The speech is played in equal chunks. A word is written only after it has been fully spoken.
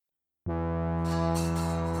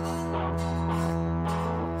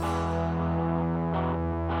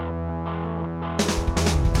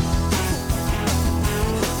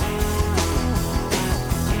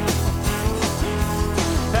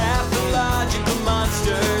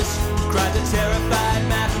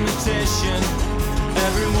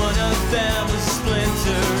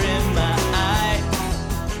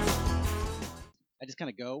kind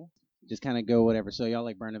of go. Just kind of go whatever. So y'all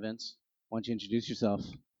like burn events? Why don't you introduce yourself?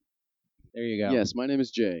 There you go. Yes, my name is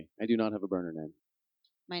Jay. I do not have a burner name.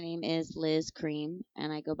 My name is Liz Cream,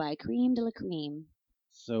 and I go by Cream de la Cream.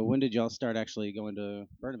 So when did y'all start actually going to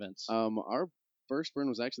burn events? Our first burn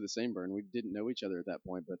was actually the same burn. We didn't know each other at that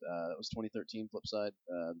point, but it was 2013 Flipside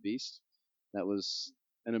Beast. That was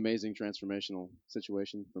an amazing transformational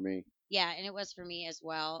situation for me. Yeah, and it was for me as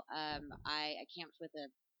well. I camped with a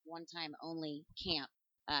one-time only camp,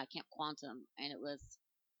 Camp Quantum, and it was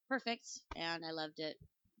perfect, and I loved it.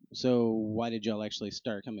 So why did y'all actually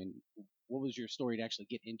start coming? What was your story to actually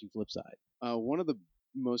get into Flipside? One of the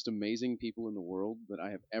most amazing people in the world that I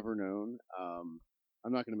have ever known.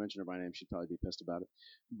 I'm not going to mention her by name; she'd probably be pissed about it.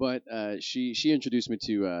 But she introduced me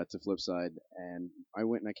to Flipside, and I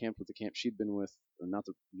went and I camped with the camp she'd been with, not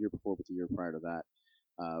the year before, but the year prior to that.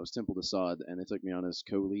 It was Temple de Sod, and they took me on as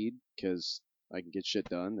co-lead because I can get shit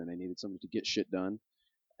done, and they needed somebody to get shit done.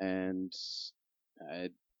 And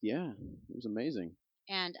yeah, it was amazing.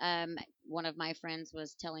 And one of my friends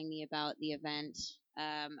was telling me about the event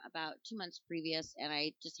about 2 months previous, and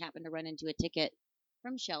I just happened to run into a ticket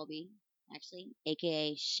from Shelby, actually,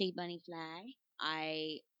 aka Shea Bunny Fly.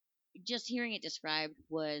 I just hearing it described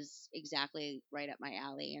was exactly right up my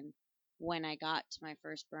alley. And when I got to my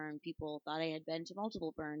first burn, people thought I had been to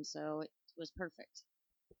multiple burns, so it was perfect.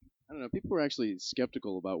 I don't know. People were actually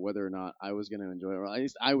skeptical about whether or not I was going to enjoy it, or at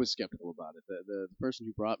least I was skeptical about it. The person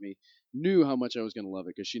who brought me knew how much I was going to love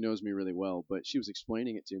it because she knows me really well, but she was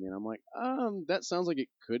explaining it to me, and I'm like, that sounds like it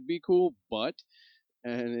could be cool, but,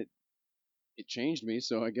 and it changed me,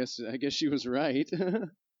 so I guess she was right.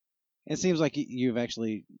 It seems like you've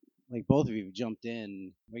actually, like both of you, have jumped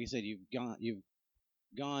in. Like you said, you've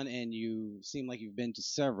gone, and you seem like you've been to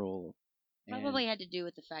several, and Probably had to do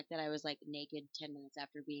with the fact that I was like naked 10 minutes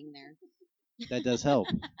after being there. that does help.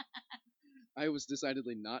 I was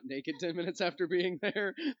decidedly not naked 10 minutes after being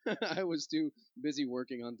there. I was too busy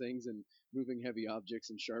working on things and moving heavy objects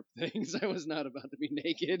and sharp things. I was not about to be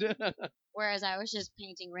naked. Whereas I was just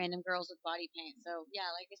painting random girls with body paint. So, yeah,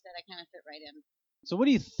 like I said, I kind of fit right in. So what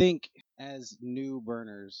do you think as new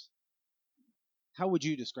burners? How would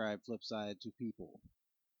you describe Flipside to people?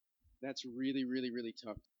 That's really, really, really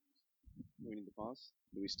tough. Do we need to pause?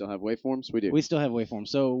 Do we still have waveforms? We do. We still have waveforms.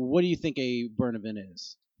 So what do you think a burn event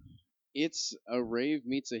is? It's a rave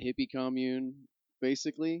meets a hippie commune,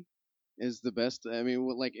 basically, is the best. I mean,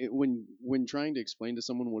 like when trying to explain to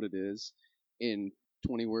someone what it is in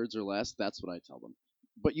 20 words or less, that's what I tell them.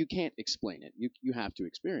 But you can't explain it. You have to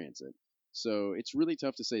experience it. So it's really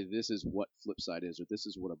tough to say this is what Flipside is or this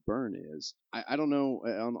is what a burn is. I don't know.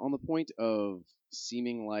 On the point of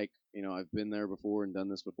seeming like I've been there before and done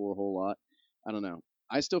this before a whole lot. I don't know.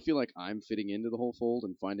 I still feel like I'm fitting into the whole fold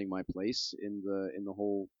and finding my place in the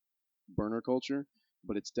whole burner culture,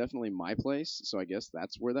 but it's definitely my place. So I guess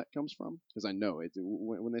that's where that comes from because I know it.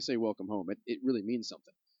 When they say welcome home, it really means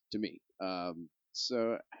something to me.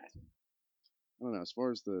 So I don't know. As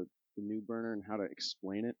far as the new burner and how to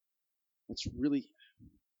explain it, it's really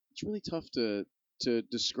tough to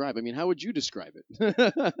describe. I mean, how would you describe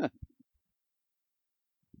it?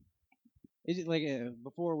 Is it like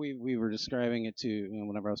before we were describing it to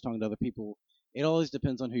whenever I was talking to other people, it always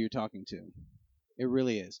depends on who you're talking to. It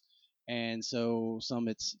really is. And so some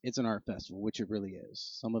it's an art festival, which it really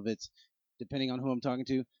is. Some of it's depending on who I'm talking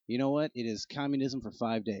to. You know what? It is communism for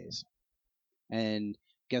 5 days. And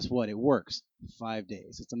guess what? It works. 5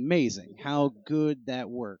 days. It's amazing how good that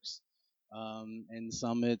works. And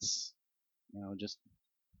some it's just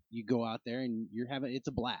you go out there and you're having it's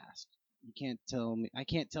a blast. You can't tell me I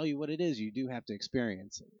can't tell you what it is. You do have to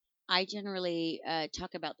experience it. I generally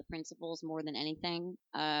talk about the principles more than anything,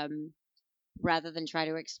 rather than try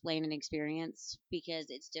to explain an experience because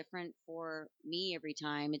it's different for me every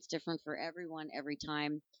time. It's different for everyone every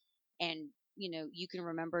time. And, you can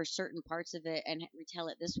remember certain parts of it and retell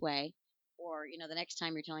it this way. Or, the next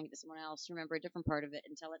time you're telling it to someone else, remember a different part of it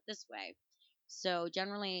and tell it this way. So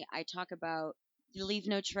generally, I talk about the leave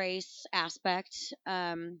no trace aspect,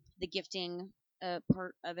 the gifting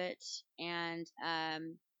part of it, and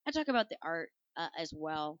I talk about the art as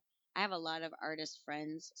well. I have a lot of artist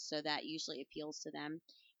friends, so that usually appeals to them.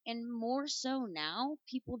 And more so now,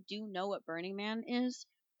 people do know what Burning Man is,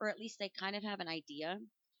 or at least they kind of have an idea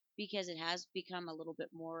because it has become a little bit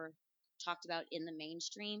more talked about in the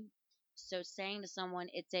mainstream. So saying to someone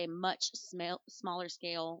it's a much smaller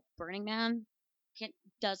scale Burning Man can,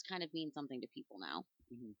 does kind of mean something to people now.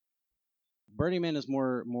 Mm-hmm. Burning Man is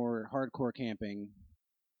more hardcore camping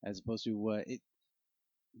as opposed to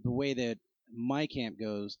the way that my camp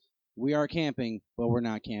goes. We are camping, but we're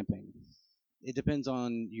not camping. it depends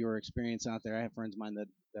on your experience out there. I have friends of mine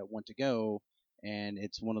that want to go, and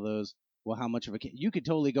it's one of those. Well, how much of a you could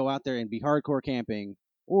totally go out there and be hardcore camping,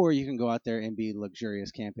 or you can go out there and be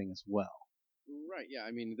luxurious camping as well. Right. Yeah.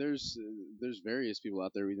 I mean, there's various people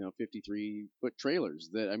out there with 53-foot trailers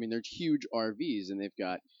that I mean they're huge RVs and they've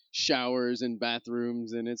got showers and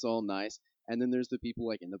bathrooms and it's all nice. And then there's the people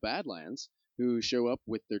like in the Badlands who show up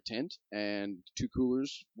with their tent and two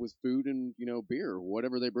coolers with food and beer or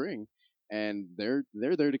whatever they bring, and they're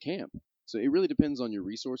there to camp. So it really depends on your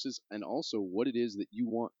resources and also what it is that you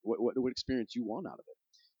want, what experience you want out of it.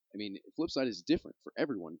 I mean, flip side is different for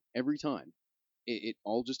everyone every time. It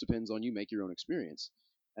all just depends on you make your own experience.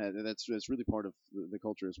 That's really part of the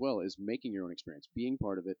culture as well is making your own experience, being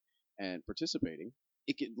part of it, and participating.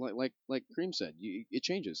 It can, like Cream said, it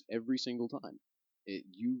changes every single time.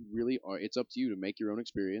 You really are. It's up to you to make your own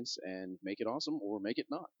experience and make it awesome or make it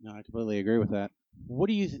not. No, I completely agree with that. What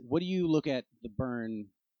do you look at the burn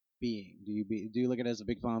being? Do you look at it as a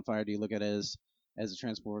big bonfire? Do you look at it as a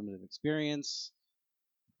transformative experience?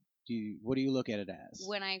 What do you look at it as?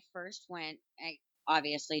 When I first went,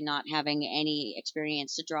 obviously not having any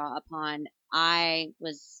experience to draw upon, I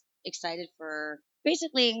was excited for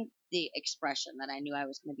basically the expression that I knew I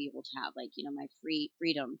was going to be able to have, like, my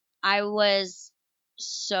freedom. I was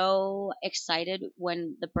so excited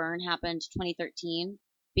when the burn happened 2013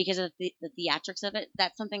 because of the theatrics of it.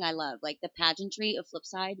 That's something I love. Like the pageantry of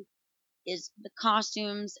Flipside is the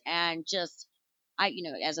costumes and just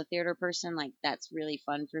as a theater person, like that's really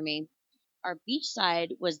fun for me. Our beach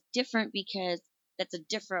side was different because that's a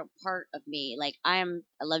different part of me. Like I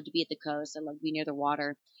love to be at the coast. I love to be near the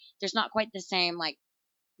water. There's not quite the same like,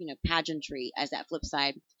 pageantry as that flip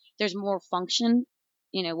side. There's more function,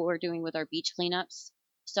 what we're doing with our beach cleanups.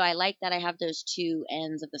 So I like that I have those two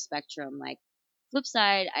ends of the spectrum. Like flip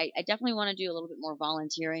side, I definitely want to do a little bit more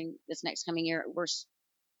volunteering this next coming year.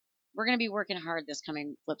 We're going to be working hard this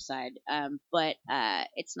coming flip side. But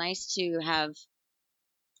it's nice to have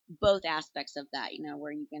both aspects of that,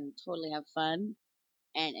 where you can totally have fun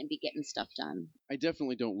and be getting stuff done. I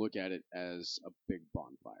definitely don't look at it as a big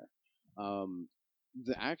bonfire.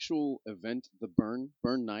 The actual event, the burn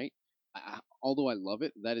night, although I love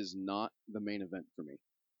it, that is not the main event for me.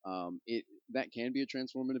 It that can be a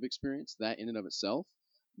transformative experience, that in and of itself,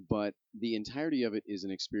 but the entirety of it is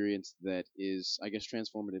an experience that is, I guess,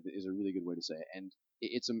 transformative is a really good way to say it, and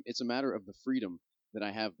it's a matter of the freedom that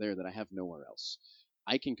I have there that I have nowhere else.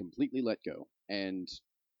 I can completely let go, and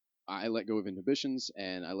I let go of inhibitions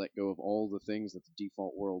and I let go of all the things that the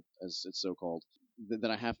default world, as it's so called, that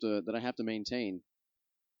I have to maintain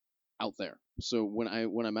out there. So when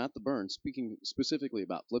I'm at the burn, speaking specifically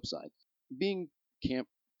about Flipside, being camp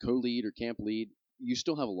co-lead or camp lead, you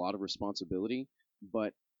still have a lot of responsibility,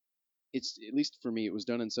 but it's at least for me, it was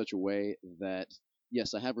done in such a way that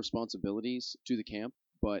yes, I have responsibilities to the camp,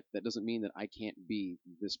 but that doesn't mean that I can't be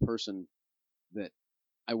this person that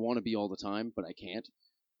I want to be all the time, but I can't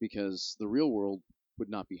because the real world would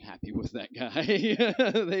not be happy with that guy.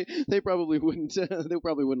 They probably wouldn't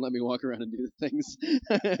let me walk around and do the things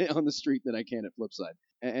on the street that I can at Flipside.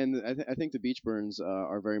 And I think the beach burns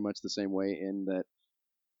are very much the same way in that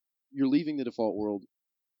you're leaving the default world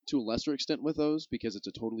to a lesser extent with those because it's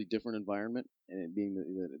a totally different environment and it being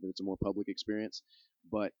that it's a more public experience.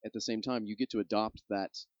 But at the same time, you get to adopt that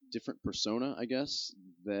different persona, I guess,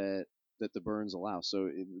 that the burns allow. So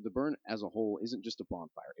the burn as a whole isn't just a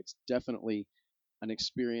bonfire; it's definitely an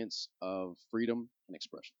experience of freedom and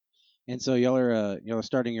expression. And so y'all are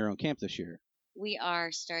starting your own camp this year. We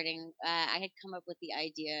are starting. I had come up with the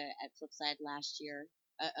idea at Flipside last year.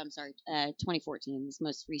 I'm sorry, 2014, this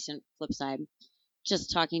most recent Flipside.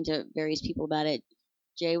 Just talking to various people about it.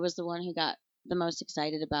 Jay was the one who got the most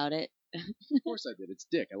excited about it. Of course I did. It's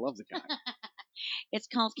Dick. I love the guy. It's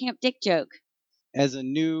called Camp Dick Joke. As a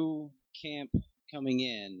new camp coming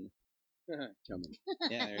in, Coming.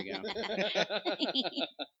 yeah, there you go.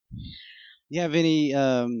 You have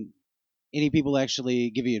any people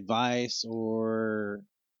actually give you advice or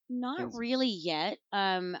Not things? really yet.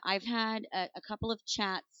 I've had a couple of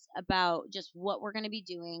chats about just what we're going to be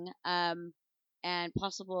doing, and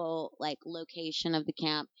possible like location of the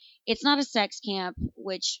camp. It's not a sex camp,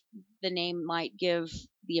 which the name might give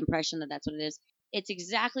the impression that that's what it is. It's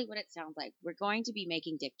exactly what it sounds like. We're going to be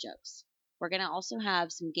making dick jokes. We're going to also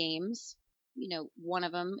have some games. One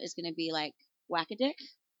of them is going to be like whack-a-dick,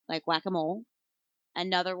 like whack-a-mole.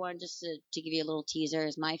 Another one, just to give you a little teaser,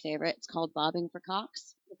 is my favorite. It's called bobbing for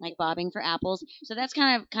cocks, like bobbing for apples. So that's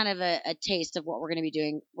kind of a taste of what we're going to be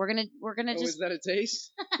doing. We're gonna Oh, just is that a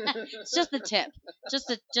taste? it's just the tip, just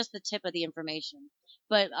the tip of the information.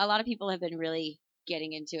 But a lot of people have been really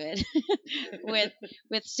getting into it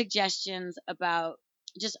with suggestions about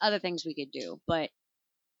just other things we could do. But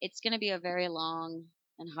it's going to be a very long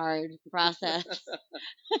and hard process.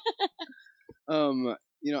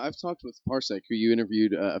 I've talked with Parsec, who you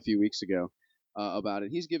interviewed a few weeks ago, about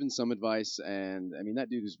it. He's given some advice, and I mean that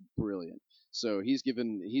dude is brilliant. So he's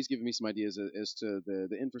given me some ideas as to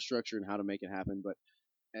the infrastructure and how to make it happen. But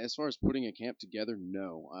as far as putting a camp together,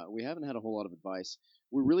 no, we haven't had a whole lot of advice.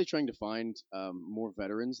 We're really trying to find more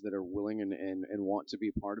veterans that are willing and want to be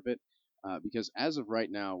a part of it, because as of right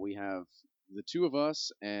now, we have the two of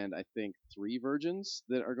us and I think three virgins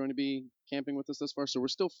that are going to be camping with us thus far. So we're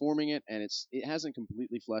still forming it, and it hasn't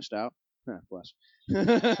completely fleshed out. Flesh.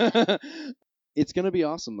 It's going to be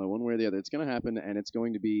awesome though, one way or the other. It's going to happen, and it's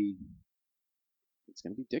going to be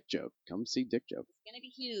Dick Joke. Come see Dick Joke. It's going to be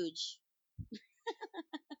huge.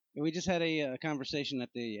 We just had a conversation at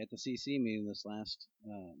the CC meeting this last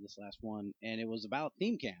one, and it was about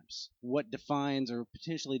theme camps. What defines or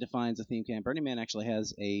potentially defines a theme camp? Burning Man actually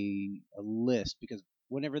has a list, because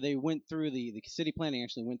whenever they went through the city planning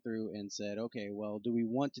actually went through and said, okay, well, do we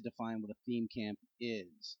want to define what a theme camp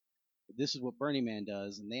is? This is what Burning Man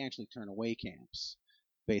does, and they actually turn away camps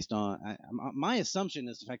based on my assumption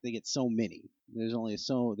is the fact they get so many. There's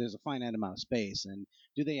a finite amount of space, and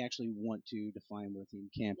do they actually want to define what a theme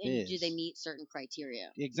camp And is? do they meet certain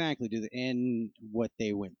criteria? Exactly. And what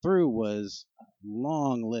they went through was a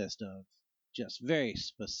long list of just very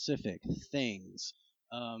specific things.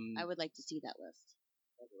 I would like to see that list.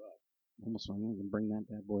 Almost I'm going to bring that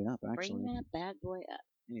bad boy up, actually. Bring that bad boy up.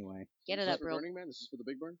 Anyway. Get it Is that up, for real. Burning Man? This is for the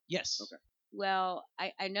big burn? Yes. Okay. Well,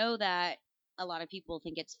 I know that a lot of people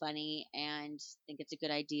think it's funny and think it's a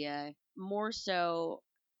good idea. More so,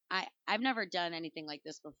 I've never done anything like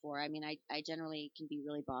this before. I mean, I generally can be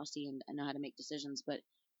really bossy and I know how to make decisions, but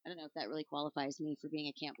I don't know if that really qualifies me for being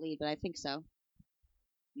a camp lead, but I think so.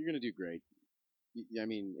 You're gonna do great. I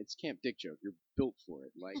mean, it's Camp Dick Joke. You're built for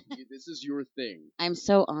it. Like this is your thing. I'm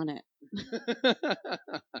so on it.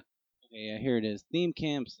 Okay, here it is. Theme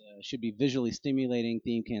camps should be visually stimulating.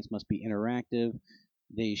 Theme camps must be interactive.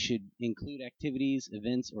 They should include activities,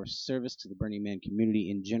 events, or service to the Burning Man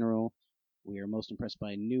community in general. We are most impressed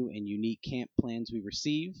by new and unique camp plans we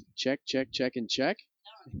receive. Check, and check.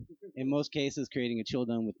 In most cases, creating a chill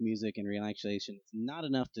dome with music and relaxation is not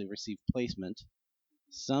enough to receive placement.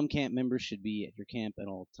 Some camp members should be at your camp at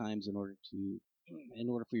all times in order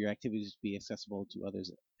for your activities to be accessible to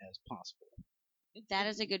others as possible. That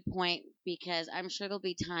is a good point, because I'm sure there'll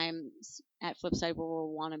be times at Flipside where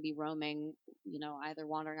we'll want to be roaming, either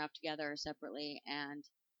wandering off together or separately, and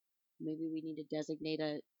maybe we need to designate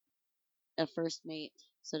a first mate,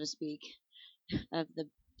 so to speak, of the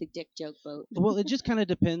Dick Joke boat. Well, it just kind of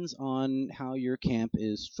depends on how your camp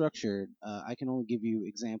is structured. I can only give you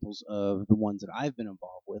examples of the ones that I've been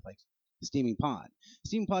involved with, like Steaming Pod.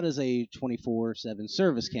 Steaming Pod is a 24/7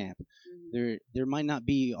 service camp. There might not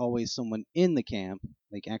be always someone in the camp,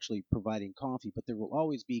 like actually providing coffee, but there will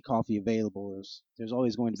always be coffee available. There's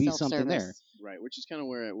always going to be something there. Right, which is kind of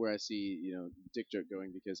where I see Dick Joke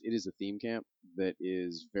going, because it is a theme camp that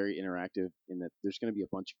is very interactive in that there's going to be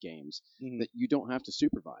a bunch of games that you don't have to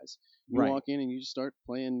supervise. You walk in and you just start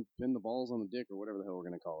playing pin the balls on the dick or whatever the hell we're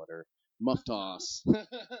going to call it, or muff toss.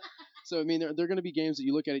 So I mean, they're going to be games that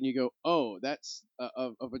you look at it and you go, oh, that's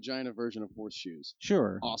a vagina version of horseshoes.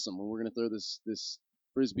 Sure. Awesome. And we're going to throw this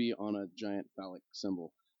frisbee on a giant phallic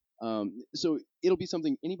symbol. So it'll be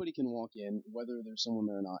something anybody can walk in, whether there's someone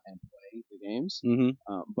there or not, and play the games.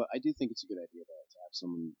 But I do think it's a good idea to have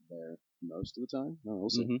someone there most of the time. We'll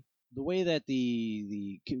see. The way that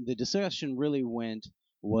the discussion really went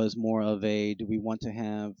was more of a, do we want to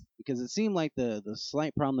have, because it seemed like the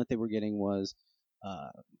slight problem that they were getting was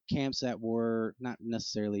camps that were not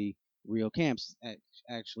necessarily real camps,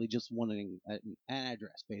 actually just wanting an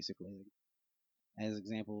address, basically. As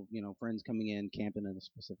example, friends coming in, camping in a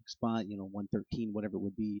specific spot, 113, whatever it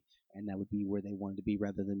would be, and that would be where they wanted to be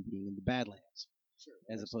rather than being in the Badlands. Sure.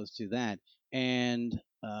 As opposed to that. And,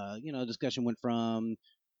 discussion went from,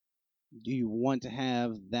 do you want to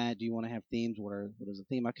have that? Do you want to have themes? What is a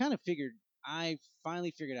theme? I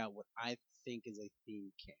finally figured out what I think is a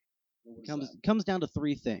theme camp. It comes down to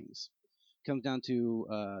three things. It comes down to,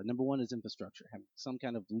 number one is infrastructure. Have some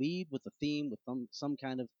kind of lead with a theme, with some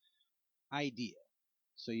kind of idea.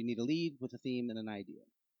 So you need a lead with a theme and an idea.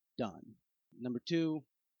 Done. Number two,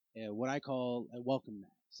 what I call a welcome mat.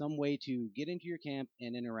 Some way to get into your camp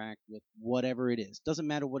and interact with whatever it is. Doesn't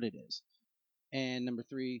matter what it is. And number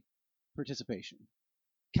three, participation.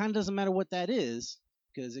 Kind of doesn't matter what that is,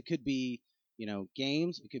 because it could be,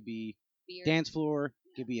 games. It could be beer. Dance floor.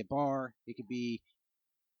 It could be a bar. It could be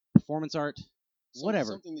performance art.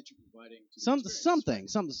 whatever. Something that you're providing to the Some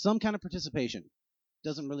experience, something, some kind of participation.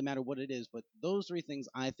 Doesn't really matter what it is, but those three things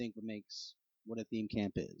I think what makes what a theme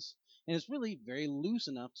camp is. And it's really very loose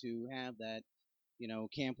enough to have that,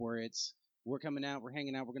 camp where it's we're coming out, we're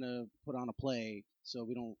hanging out, we're gonna put on a play, so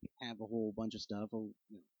we don't have a whole bunch of stuff. Or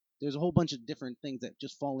there's a whole bunch of different things that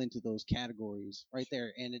just fall into those categories right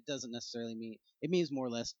there, and it doesn't necessarily mean it means more or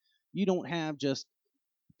less you don't have just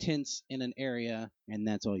tents in an area and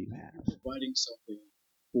that's all you have. Providing something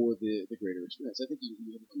for the greater experience. I think you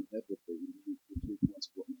hit it on the head with the 3 points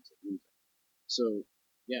of what makes it moving. So,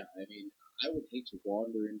 yeah, I mean, I would hate to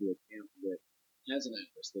wander into a camp that has an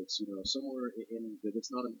address that's, somewhere in that's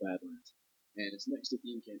not in the Badlands. And it's next to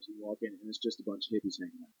theme camps. You walk in and it's just a bunch of hippies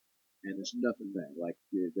hanging out. And there's nothing there. Like,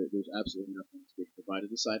 there's absolutely nothing to be provided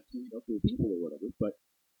aside from, for people or whatever. But,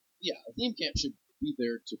 yeah, a theme camp should be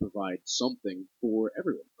there to provide something for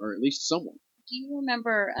everyone, or at least someone. Do you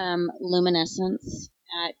remember luminescence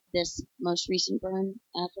at this most recent burn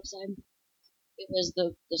at Flipside? It was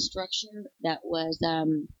the structure that was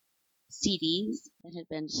CDs that had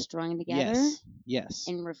been strung together Yes.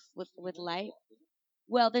 and with light.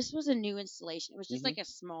 Well, this was a new installation. It was just like a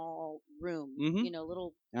small room,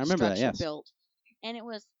 little I remember that, structure yes. built, and it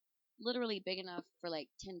was literally big enough for like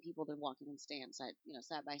 10 people to walk in and stand side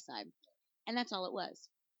by side, and that's all it was.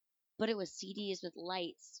 But it was CDs with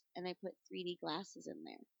lights, and they put 3D glasses in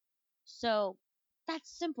there. So that's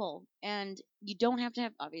simple, and you don't have to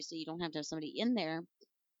have somebody in there,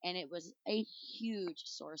 and it was a huge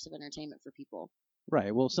source of entertainment for people.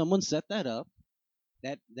 Right. Well, someone set that up.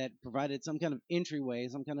 That provided some kind of entryway,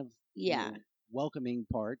 some kind of welcoming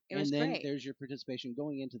part, and then great. There's your participation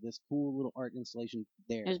going into this cool little art installation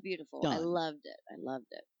there. It was beautiful. Done. I loved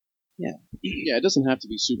it. Yeah. Yeah, it doesn't have to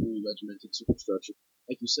be super regimented, super structured.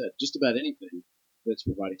 Like you said, just about anything that's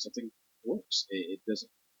providing something works. It doesn't.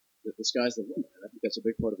 The sky's the limit. And I think that's a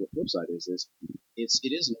big part of what Flipside is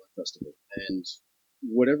it is an art festival, and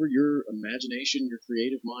whatever your imagination, your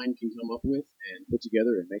creative mind can come up with and put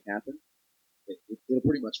together and make happen, it'll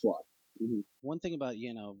pretty much fly. Mm-hmm. One thing about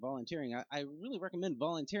volunteering, I really recommend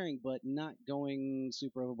volunteering, but not going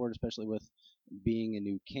super overboard, especially with being a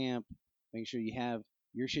new camp. Making sure you have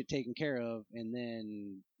your shit taken care of, and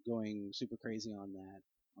then going super crazy on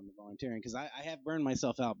the volunteering, because I have burned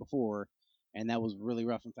myself out before, and that was really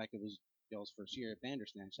rough. In fact, it was y'all's first year at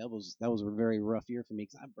Bandersnatch. That was a very rough year for me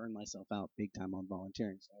because I burned myself out big time on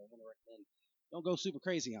volunteering. So I want to recommend don't go super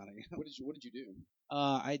crazy on it. What did you do?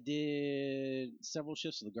 I did several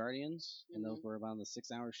shifts of the Guardians, and those were about the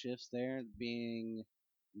 6-hour shifts there, being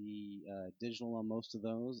the digital on most of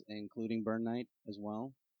those, including Burn Night as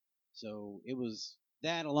well. So it was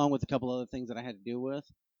that, along with a couple other things that I had to deal with,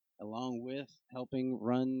 along with helping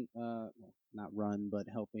run, not run, but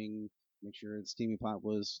helping make sure the Steamy Pot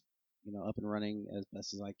was, up and running as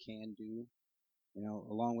best as I can do.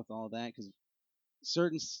 Along with all that, because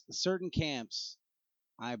certain camps,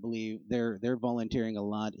 I believe their volunteering a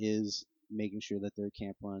lot is making sure that their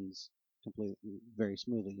camp runs completely very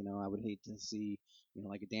smoothly. I would hate to see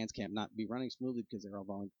like a dance camp not be running smoothly because they're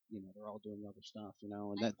all they're all doing other stuff. And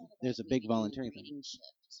that there's a big volunteering thing.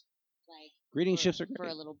 Greeting shifts are great for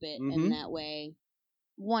a little bit, Mhm. and that way,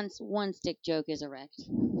 once Dick Joke is erect,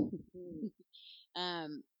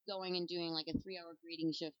 going and doing like a 3-hour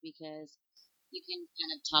greeting shift, because you can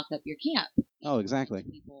kind of talk up your camp. Oh, exactly.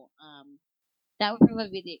 People. That would probably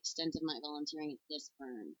be the extent of my volunteering at this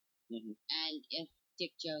burn. Mhm. And if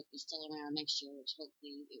Dick Joke is still around next year, which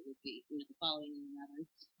hopefully it would be, the following year rather,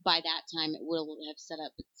 by that time it will have set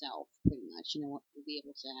up itself pretty much. We'll be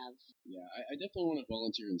able to have. Yeah, I definitely want to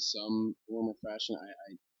volunteer in some form or fashion.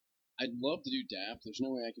 I'd love to do DAFT. There's no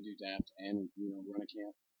way I could do DAFT and run a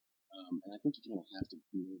camp. And I think you kind of have to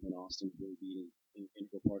move in Austin to really be an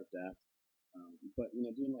integral part of DAFT. But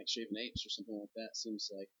doing like Shaven Apes or something like that seems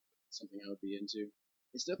like something I would be into.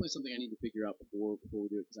 It's definitely something I need to figure out before we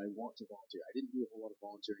do it, because I want to volunteer. I didn't do a whole lot of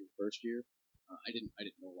volunteering the first year. I didn't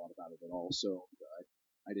know a lot about it at all, so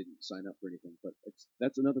I didn't sign up for anything. But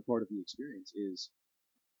that's another part of the experience, is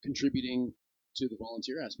contributing to the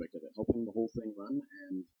volunteer aspect of it, helping the whole thing run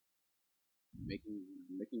and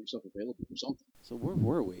making yourself available for something. So where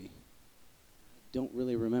were we? Don't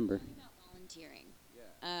really remember. About volunteering.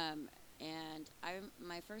 Yeah. And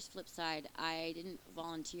my first Flipside, I didn't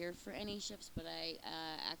volunteer for any shifts, but I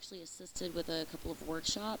actually assisted with a couple of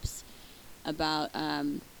workshops about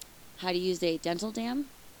how to use a dental dam,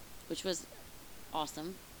 which was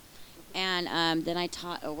awesome. And then I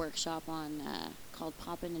taught a workshop on called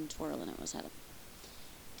Poppin' and Twirlin'. It was how to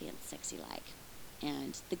dance sexy like.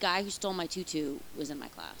 And the guy who stole my tutu was in my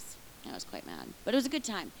class. I was quite mad, but it was a good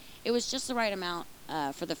time. It was just the right amount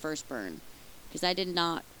for the first burn. because I did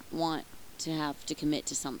not want to have to commit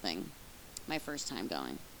to something my first time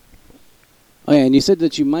going. Oh yeah, and you said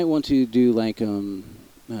that you might want to do like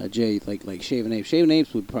Jay, like Shaven Apes. Shaven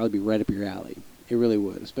Apes would probably be right up your alley. It really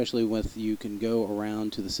would, especially with you can go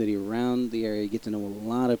around to the city, around the area, get to know a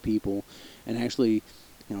lot of people, and actually,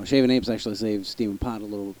 Shaven Apes actually saved Stephen Pott a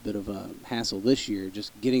little bit of a hassle this year,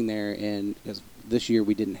 just getting there, and because this year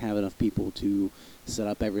we didn't have enough people to set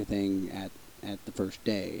up everything at the first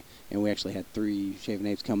day, and we actually had 3 Shaven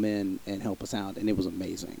Apes come in and help us out, and it was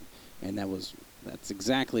amazing, and that's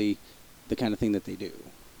exactly the kind of thing that they do,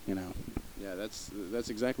 you know. Yeah, that's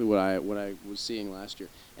exactly what I was seeing last year,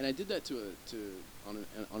 and I did that on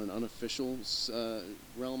an unofficial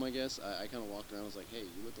realm, I guess. I kind of walked around. I was like, "Hey,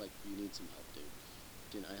 you look like you need some help, dude.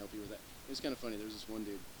 Can I help you with that?" It was kind of funny. There was this one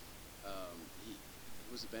dude. He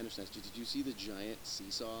it was a Bandersnatch. Did you see the giant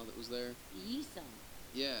seesaw that was there? Yeesaw.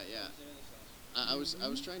 Yeah, yeah. I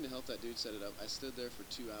was trying to help that dude set it up. I stood there for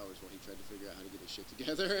 2 hours while he tried to figure out how to get his shit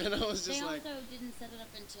together, and I was just They like, also didn't set it up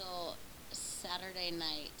until Saturday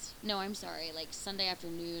night. No, I'm sorry, like Sunday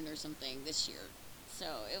afternoon or something this year. So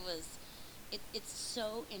it's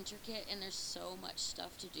so intricate and there's so much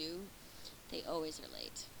stuff to do. They always are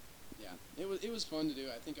late. yeah, it was fun to do.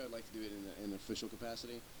 I think I would like to do it in an official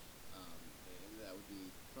capacity. And that would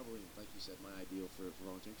be probably, like you said, my ideal for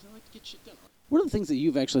volunteering, because I like to get shit done. What are the things that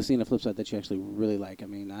you've actually seen at Flipside that you actually really like? I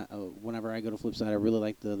mean, whenever I go to Flipside, I really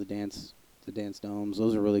like the dance domes.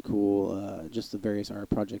 Those are really cool. Just the various art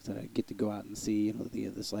projects that I get to go out and see.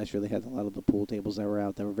 This last year they had a lot of the pool tables that were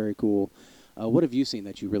out that were very cool. What have you seen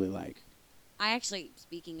that you really like? I actually,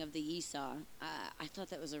 speaking of the Yeesaw, I thought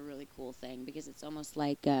that was a really cool thing because it's almost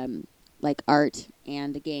like art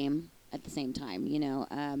and a game at the same time.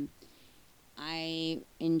 I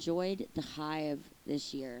enjoyed the Hive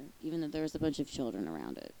this year, even though there was a bunch of children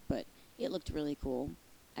around it, but it looked really cool.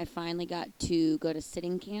 I finally got to go to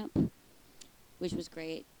sitting camp, which was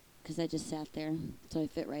great because I just sat there, so I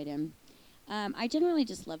fit right in. I generally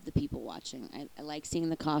just love the people watching. I like seeing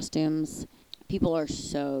the costumes. People are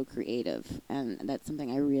so creative, and that's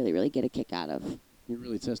something I really, really get a kick out of. You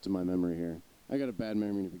really tested my memory here. I got a bad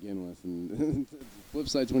memory to begin with, and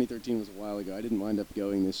Flipside 2013 was a while ago. I didn't wind up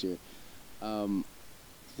going this year.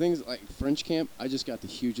 Things like French Camp, I just got the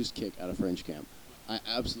hugest kick out of French Camp. I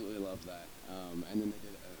absolutely loved that. And then they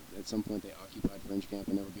did at some point they occupied French Camp,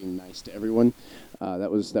 and they were being nice to everyone. That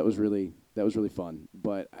was really fun.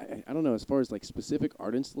 But I don't know, as far as like specific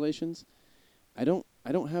art installations, I don't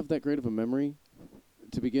have that great of a memory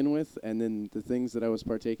to begin with, and then the things that I was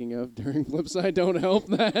partaking of during Flipside don't help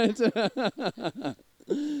that.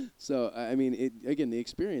 So I mean, the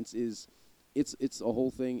experience is it's a whole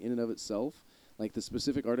thing in and of itself. Like the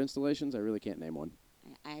specific art installations, I really can't name one.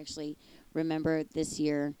 I actually remember this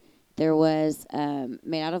year there was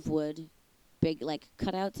made out of wood, big like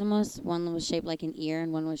cutouts almost. One was shaped like an ear,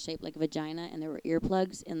 and one was shaped like a vagina, and there were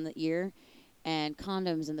earplugs in the ear, and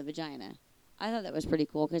condoms in the vagina. I thought that was pretty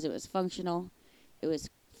cool because it was functional, it was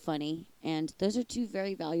funny, and those are 2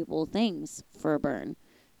 very valuable things for a burn,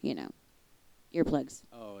 you know, earplugs.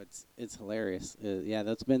 Oh, it's hilarious. Yeah,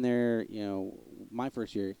 that's been there. My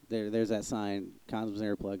first year. There's that sign: condoms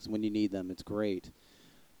and earplugs when you need them. It's great.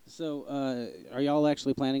 So, are y'all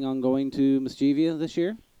actually planning on going to Mischievia this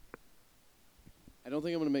year? I don't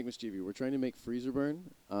think I'm going to make Mischievia. We're trying to make Freezer Burn.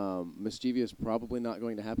 Mischievia is probably not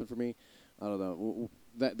going to happen for me. I don't know.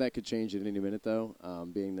 That could change at any minute, though,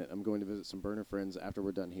 being that I'm going to visit some burner friends after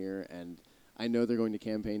we're done here, and I know they're going to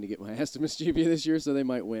campaign to get my ass to Mischievia this year, so they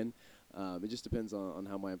might win. It just depends on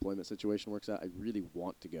how my employment situation works out. I really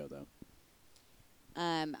want to go, though.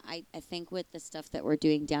 I think with the stuff that we're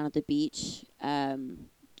doing down at the beach,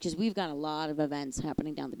 because we've got a lot of events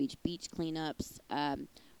happening down the beach cleanups.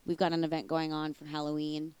 We've got an event going on for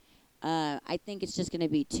Halloween. I think it's just going to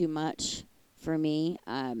be too much for me.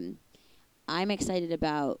 I'm excited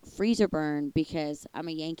about Freezer Burn because I'm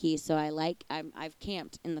a Yankee, so I've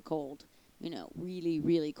camped in the cold, really,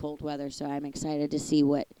 really cold weather. So I'm excited to see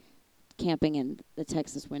what camping in the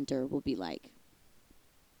Texas winter will be like.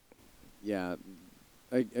 Yeah.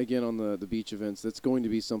 Again, on the beach events, that's going to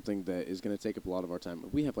be something that is going to take up a lot of our time.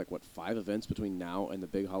 We have 5 events between now and the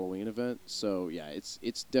big Halloween event. So yeah,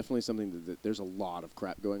 it's definitely something that there's a lot of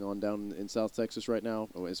crap going on down in South Texas right now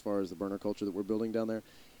as far as the burner culture that we're building down there.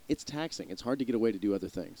 It's taxing. It's hard to get away to do other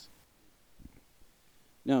things.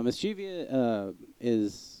 No, Mischievia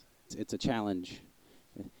it's a challenge.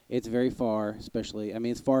 It's very far, especially. I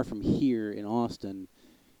mean, it's far from here in Austin,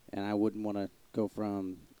 and I wouldn't want to go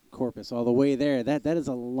from Corpus all the way there. That is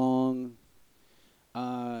a long.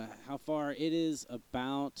 How far? It is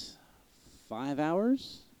about 5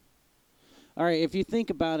 hours. All right, if you think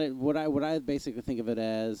about it, what I basically think of it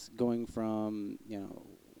as going from,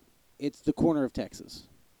 it's the corner of Texas.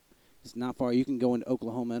 It's not far. You can go into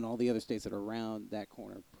Oklahoma and all the other states that are around that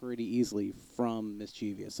corner pretty easily from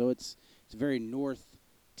Mischievous's. So it's very north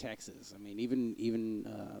Texas. I mean, even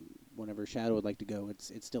whenever Shadow would like to go,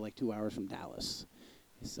 it's still like 2 hours from Dallas.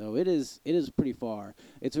 So it is pretty far.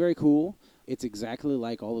 It's very cool. It's exactly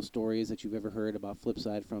like all the stories that you've ever heard about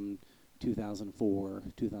Flipside from 2004,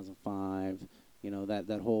 2005.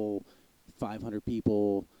 That whole 500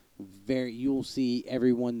 people. You'll see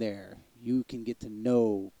everyone there. You can get to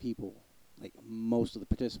know people, like most of the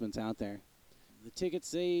participants out there. The tickets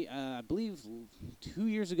say, I believe 2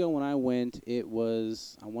 years ago when I went, it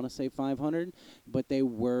was, I want to say 500, but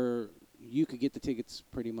you could get the tickets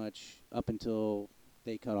pretty much up until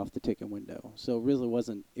they cut off the ticket window. So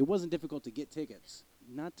it wasn't difficult to get tickets.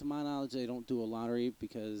 Not to my knowledge, they don't do a lottery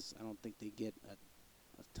because I don't think they get a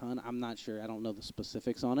ton. I'm not sure. I don't know the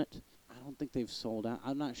specifics on it. I don't think they've sold out.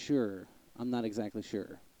 I'm not sure. I'm not exactly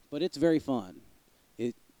sure. But it's very fun.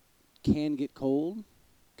 It can get cold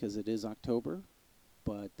because it is October,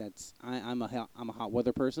 but I'm a hot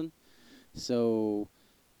weather person, so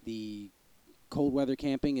the cold weather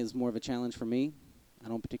camping is more of a challenge for me. I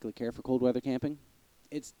don't particularly care for cold weather camping.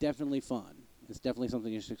 It's definitely fun. It's definitely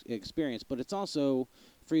something you should experience, but it's also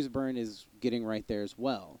Freeze Burn is getting right there as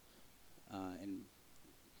well, and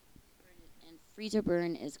And Freezer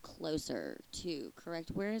Burn is closer too,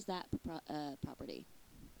 correct? Where is that property?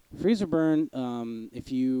 Freezer Burn,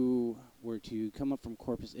 if you were to come up from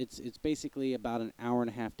Corpus, it's basically about an hour and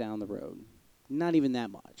a half down the road. Not even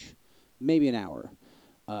that much, maybe an hour.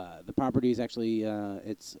 The property is actually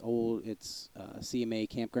it's old. It's CMA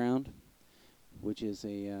campground, which is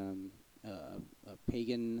a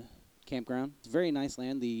pagan campground. It's very nice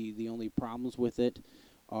land. The only problems with it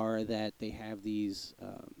are that they have these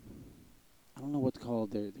I don't know what's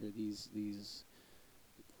called. They're these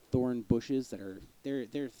thorn bushes that are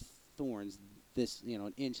they're thorns this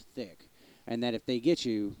an inch thick, and that if they get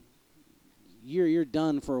you, you're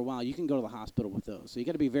done for a while. You can go to the hospital with those. So you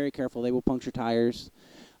got to be very careful. They will puncture tires.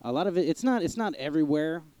 A lot of it, it's not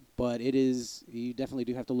everywhere, but it is. You definitely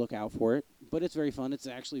do have to look out for it. But it's very fun. It's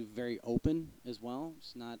actually very open as well.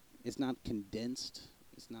 It's not condensed.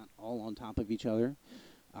 It's not all on top of each other.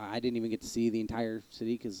 I didn't even get to see the entire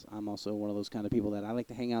city because I'm also one of those kind of people that I like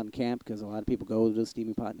to hang out and camp because a lot of people go to the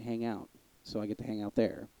Steamy Pot and hang out. So I get to hang out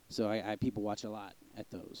there. So I people watch a lot at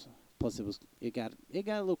those. Plus it got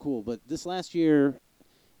a little cool. But this last year,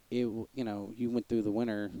 you went through the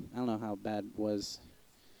winter. I don't know how bad it was.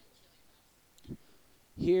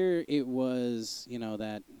 Here it was,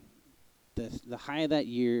 that the high of that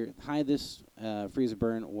year, high of this freezer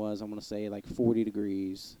burn was, I'm gonna say like 40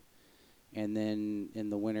 degrees, and then in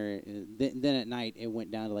the winter, then at night it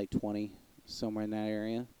went down to like 20, somewhere in that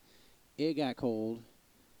area. It got cold,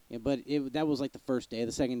 but that was like the first day.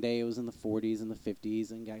 The second day it was in the 40s and the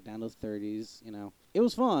 50s, and got down to the 30s. It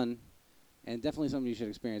was fun, and definitely something you should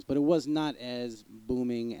experience. But it was not as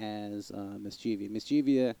booming as Mischievia.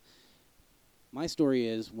 Mischievia. My story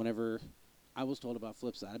is whenever I was told about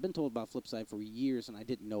Flipside. I've been told about Flipside for years, and I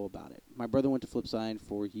didn't know about it. My brother went to Flipside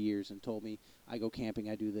for years and told me, I go camping,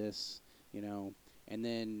 I do this, And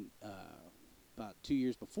then about 2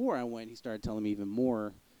 years before I went, he started telling me even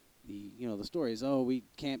more the stories. Oh, we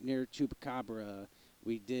camped near Chupacabra.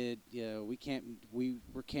 We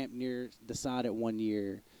were camped near the sod at 1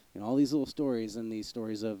 year. All these little stories, and these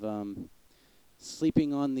stories of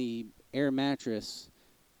sleeping on the air mattress,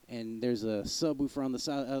 and there's a subwoofer on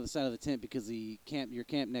the other side of the tent because your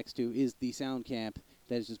camp next to is the sound camp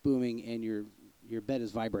that is just booming, and your bed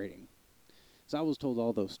is vibrating. So I was told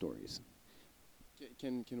all those stories.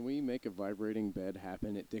 Can we make a vibrating bed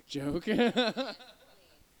happen at Dick Joke?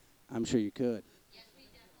 I'm sure you could.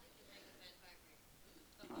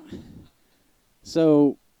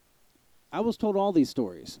 So I was told all these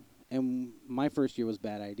stories, and my first year was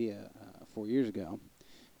Bad Idea 4 years ago,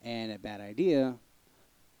 and at Bad Idea,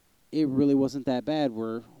 it really wasn't that bad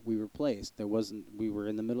where we were placed. We were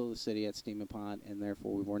in the middle of the city at Steam and Pot, and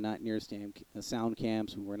therefore we were not near sound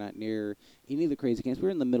camps. We were not near any of the crazy camps. We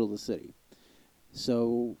were in the middle of the city,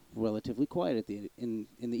 so relatively quiet in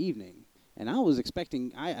the evening. And I was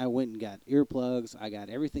expecting. I went and got earplugs. I got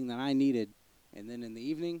everything that I needed, and then in the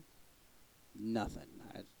evening, nothing.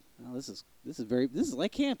 This is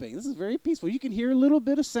like camping. This is very peaceful. You can hear a little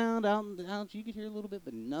bit of sound out. You can hear a little bit,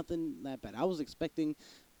 but nothing that bad. I was expecting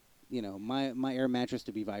my air mattress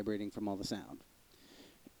to be vibrating from all the sound.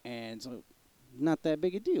 And so, not that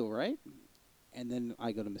big a deal, right? And then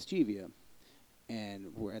I go to Mischievia,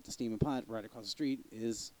 and we're at the Steam and Pot. Right across the street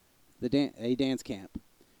is a dance camp.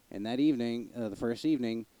 And that evening, the first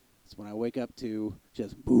evening, is when I wake up to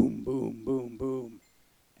just boom, boom, boom, boom.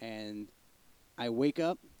 And I wake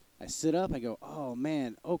up, I sit up, I go, oh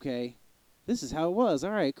man, okay, this is how it was.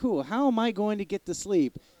 All right, cool. How am I going to get to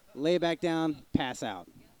sleep? Lay back down, pass out.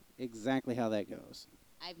 Exactly how that goes.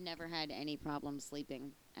 I've never had any problem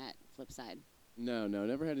sleeping at Flipside. No,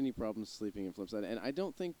 never had any problems sleeping in Flipside, and I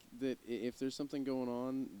don't think that if there's something going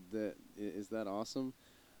on that is that awesome,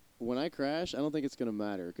 when I crash, I don't think it's gonna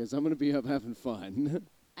matter because I'm gonna be up having fun.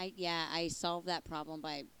 I solved that problem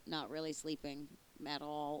by not really sleeping at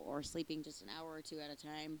all, or sleeping just an hour or two at a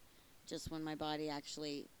time, just when my body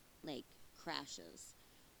actually like crashes.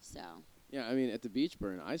 So Yeah, I mean, at the beach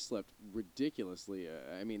burn, I slept ridiculously.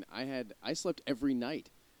 I mean, I slept every night.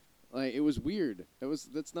 Like it was weird.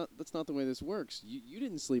 That's not the way this works. You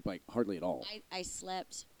didn't sleep like hardly at all. I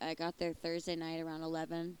slept. I got there Thursday night around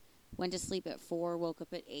 11. Went to sleep at 4. Woke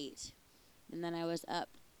up at 8, and then I was up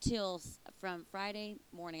from Friday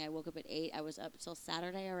morning. I woke up at 8. I was up till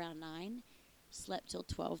Saturday around 9. Slept till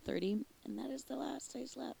 12:30, and that is the last I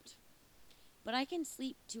slept. But I can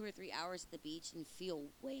sleep 2 or 3 hours at the beach and feel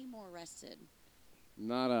way more rested.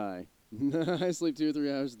 Not I. I sleep 2 or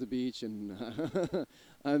 3 hours at the beach, and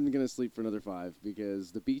I'm gonna sleep for another 5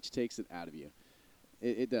 because the beach takes it out of you.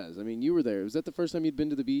 It does. I mean, you were there. Was that the first time you'd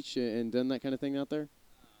been to the beach and done that kind of thing out there?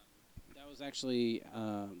 That was actually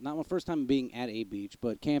not my first time being at a beach,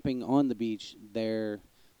 but camping on the beach there,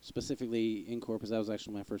 specifically in Corpus. That was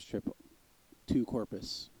actually my first trip to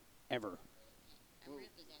Corpus ever. I'm really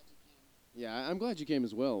glad you came. Yeah, I'm glad you came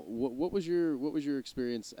as well. What was your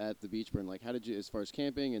experience at the beach burn like? How did you, as far as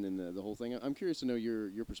camping and then the whole thing? I'm curious to know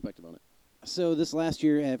your perspective on it. So this last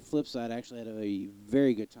year at Flipside, I actually had a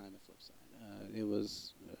very good time at Flipside. It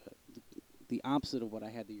was the opposite of what I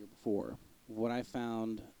had the year before. What I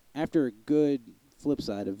found after a good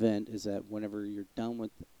Flipside event is that whenever you're done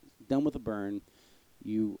with a burn,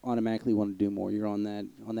 you automatically want to do more. You're on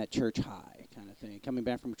that church high kind of thing. Coming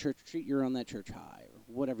back from a church retreat, you're on that church high, or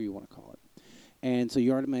whatever you want to call it. And so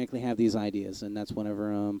you automatically have these ideas, and that's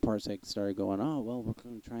whenever Parsec started going, oh, well, we're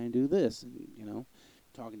going to try and do this, and,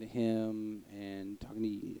 talking to him and talking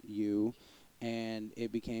to you, and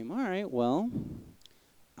it became, all right, well,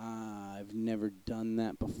 I've never done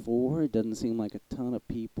that before. It doesn't seem like a ton of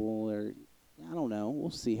people, or I don't know.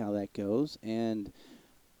 We'll see how that goes, and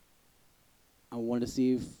I wanted to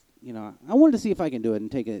see if I can do it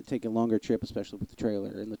and take a longer trip, especially with the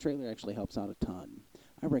trailer, and the trailer actually helps out a ton.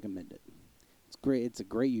 I recommend it. It's great. It's a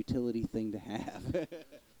great utility thing to have.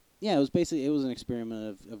 Yeah, it was an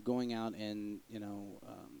experiment of going out and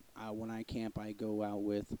when I camp, I go out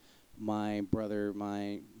with my brother,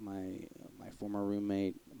 my former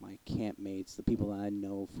roommate, my campmates, the people that I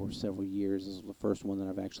know for several years. This is the first one that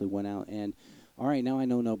I've actually went out, and all right, now I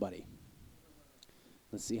know nobody.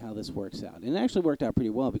 Let's see how this works out. And it actually worked out pretty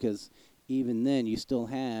well because even then you still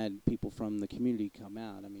had people from the community come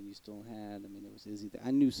out. I mean, it was Izzy.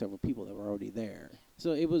 I knew several people that were already there.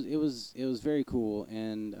 So it was very cool.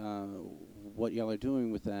 And what y'all are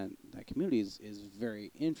doing with that community is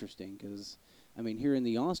very interesting because, I mean, here in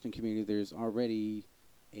the Austin community, there's already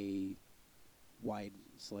a wide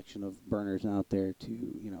selection of burners out there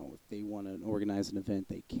to, if they want to organize an event,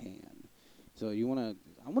 they can. So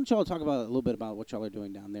I want y'all to talk about a little bit about what y'all are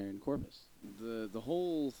doing down there in Corpus. The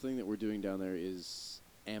whole thing that we're doing down there is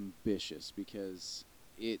ambitious because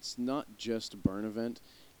it's not just a burn event,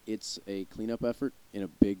 it's a cleanup effort in a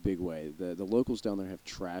big way. The locals down there have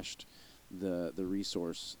trashed the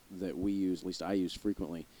resource that we use, at least I use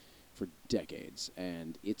frequently, for decades,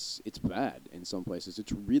 and it's bad in some places.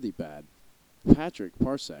 It's really bad. Patrick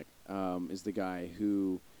Parsec is the guy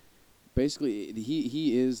who basically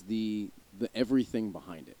he is the everything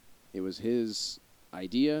behind it. It was his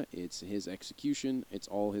idea, it's his execution, it's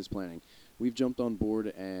all his planning. We've jumped on board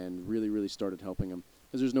and really started helping him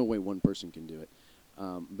because there's no way one person can do it.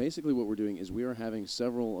 Basically, what we're doing is we are having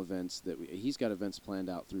several events that he's got events planned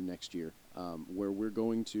out through next year, where we're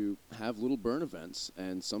going to have little burn events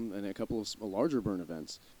and a couple of larger burn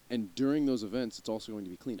events. And during those events, it's also going to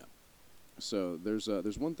be cleanup. So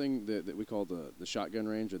there's one thing that we call the shotgun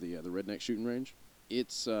range or the redneck shooting range.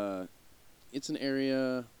 It's an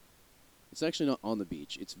area. It's actually not on the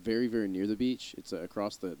beach. It's very near the beach. It's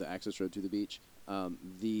across the access road to the beach.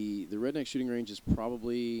 The redneck shooting range is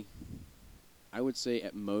probably, I would say,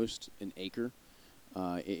 at most an acre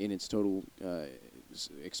in its total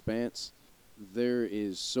expanse. There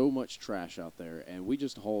is so much trash out there, and we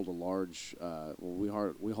just hauled a large. We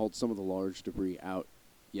hauled some of the large debris out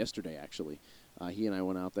yesterday. Actually, he and I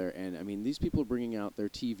went out there, and I mean, these people are bringing out their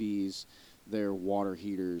TVs, their water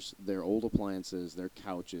heaters, their old appliances, their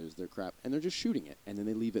couches, their crap, and they're just shooting it, and then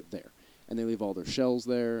they leave it there, and they leave all their shells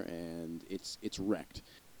there, and it's wrecked.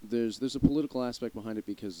 There's a political aspect behind it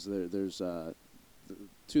because there's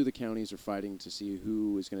two of the counties are fighting to see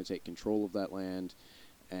who is going to take control of that land,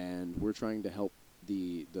 and we're trying to help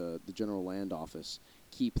the general land office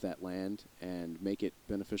keep that land and make it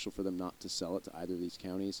beneficial for them not to sell it to either of these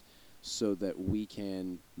counties, so that we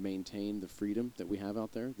can maintain the freedom that we have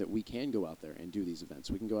out there, that we can go out there and do these events.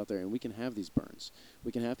 We can go out there and we can have these burns.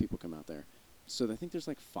 We can have people come out there. So I think there's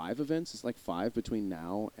like 5 events. It's like 5 between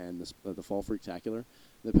now and the Fall Freaktacular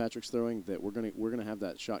that Patrick's throwing. That we're gonna have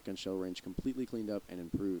that shotgun shell range completely cleaned up and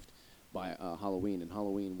improved by Halloween. And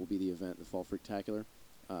Halloween will be the event, the Fall Freaktacular.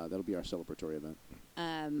 That'll be our celebratory event.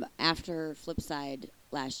 After Flipside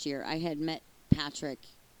last year, I had met Patrick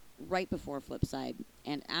right before Flipside,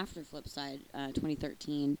 and after Flipside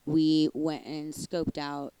 2013, we went and scoped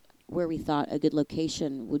out where we thought a good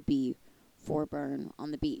location would be for burn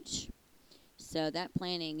on the beach. So that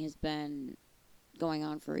planning has been going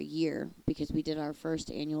on for a year because we did our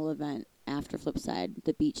first annual event after Flipside,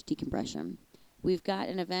 the beach decompression. We've got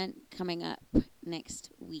an event coming up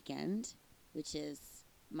next weekend, which is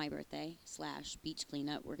my birthday / beach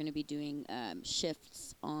cleanup. We're going to be doing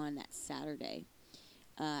shifts on that Saturday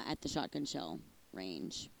at the Shotgun Shell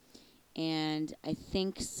range. And I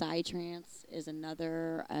think Psytrance is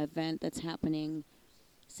another event that's happening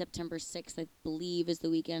September 6th, I believe, is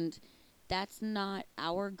the weekend. That's not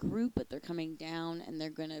our group, but they're coming down, and they're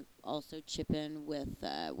going to also chip in with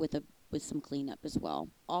some cleanup as well.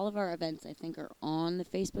 All of our events, I think, are on the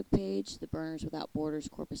Facebook page, the Burners Without Borders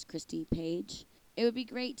Corpus Christi page. It would be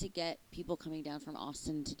great to get people coming down from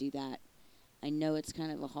Austin to do that. I know it's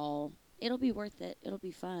kind of a haul. It'll be worth it. It'll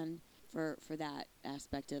be fun for that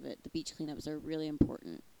aspect of it. The beach cleanups are really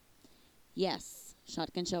important. Yes,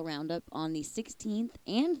 Shotgun Shell Roundup on the 16th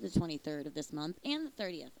and the 23rd of this month and the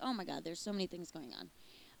 30th. Oh, my God, there's so many things going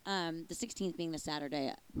on. The 16th being the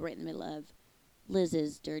Saturday, right in the middle of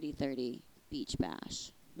Liz's Dirty 30 Beach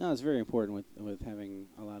Bash. No, it's very important with having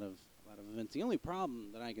a lot of events. The only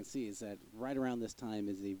problem that I can see is that right around this time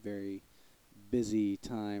is a very busy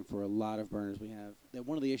time for a lot of burners. We have that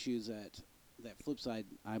one of the issues that Flipside,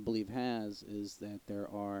 I believe, has is that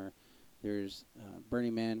there's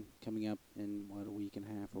Burning Man coming up in a week and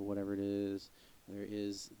a half or whatever it is. There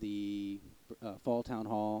is the Fall Town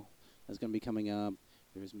Hall that's going to be coming up.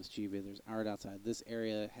 There's Mischievous. There's Art Outside. This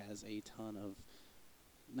area has a ton of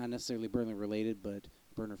not necessarily burner related, but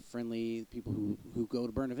burner friendly. People who go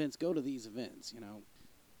to burn events go to these events.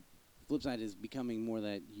 Flipside is becoming more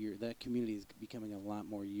that community is becoming a lot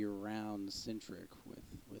more year-round centric with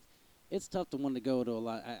it's tough to want to go to a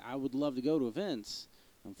lot. I would love to go to events.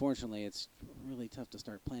 Unfortunately, it's really tough to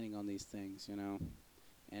start planning on these things, And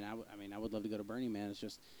I would love to go to Burning Man. It's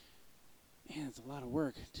just, man, it's a lot of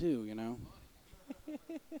work too,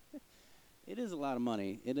 It is a lot of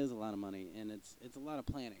money. It is a lot of money, and it's a lot of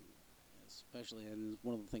planning, especially. And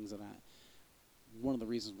one of the things one of the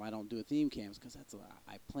reasons why I don't do a theme camp is because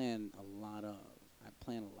I plan a lot,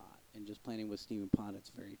 and just planning with Steam and Pod, it's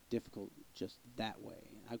very difficult just that way.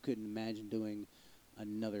 I couldn't imagine doing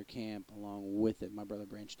another camp along with it. My brother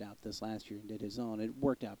branched out this last year and did his own. It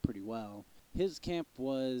worked out pretty well. His camp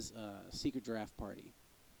was a secret draft party.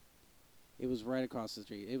 It was right across the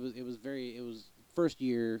street. It was first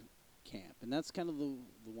year camp, and that's kind of the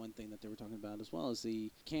one thing that they were talking about as well, is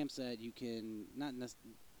the camps that you can not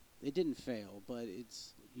necessarily, it didn't fail, but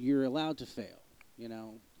you're allowed to fail,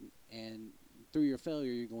 and through your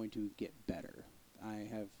failure you're going to get better. I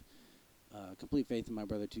have complete faith in my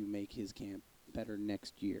brother to make his camp better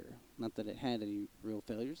next year. Not that it had any real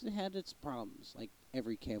failures. It had its problems, like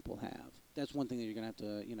every camp will have. That's one thing that you're going to have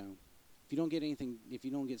to, if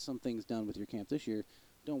you don't get some things done with your camp this year,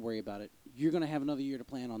 don't worry about it. You're going to have another year to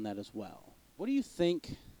plan on that as well. What do you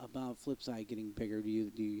think about Flipside getting bigger? Do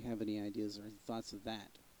you have any ideas or thoughts of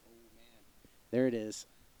that? Oh, man. There it is.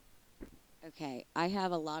 Okay, I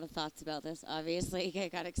have a lot of thoughts about this. Obviously, I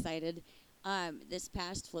got excited. This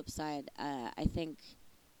past Flipside, I think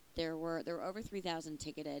there were over 3,000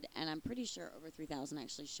 ticketed, and I'm pretty sure over 3,000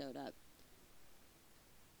 actually showed up.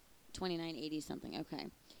 2980 something. Okay.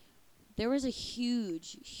 There was a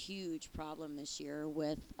huge problem this year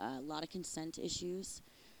with a lot of consent issues,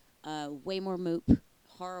 way more moop,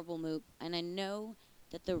 horrible moop, and I know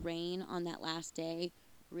that the rain on that last day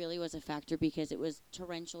really was a factor because it was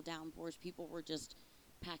torrential downpours. People were just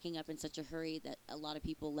packing up in such a hurry that a lot of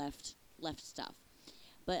people left stuff.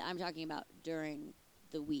 But I'm talking about during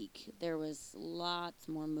the week. There was lots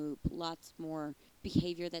more moop, lots more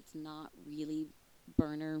behavior that's not really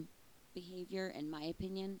burner behavior, in my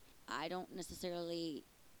opinion. I don't necessarily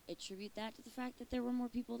attribute that to the fact that there were more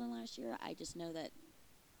people than last year. I just know that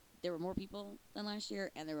there were more people than last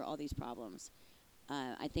year, and there were all these problems.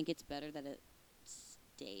 I think it's better that it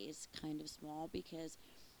stays kind of small because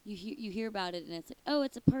you hear about it and it's like, oh,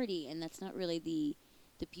 it's a party, and that's not really the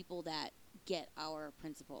people that get our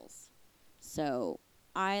principles. So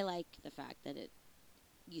I like the fact that it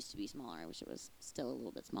used to be smaller. I wish it was still a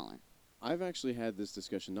little bit smaller. I've actually had this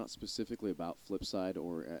discussion, not specifically about Flipside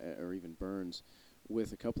or even Burns,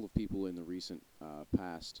 with a couple of people in the recent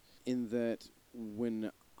past. In that,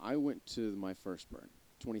 when I went to my first burn,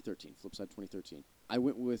 2013, Flipside 2013, I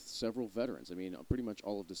went with several veterans. I mean, pretty much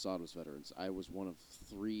all of DeSoto was veterans. I was one of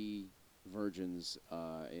 3 virgins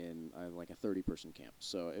in like a 30-person camp.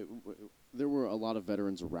 So there were a lot of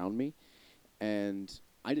veterans around me, and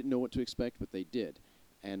I didn't know what to expect, but they did.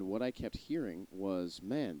 And what I kept hearing was,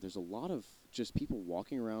 man, there's a lot of just people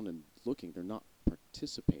walking around and looking. They're not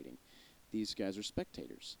participating. These guys are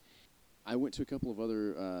spectators. I went to a couple of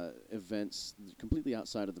other events completely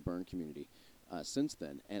outside of the burn community since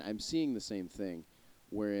then, and I'm seeing the same thing,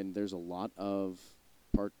 wherein there's a lot of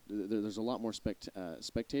there's a lot more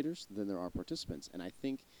spectators than there are participants, and I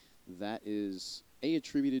think that is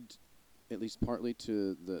attributed at least partly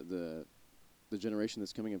to the generation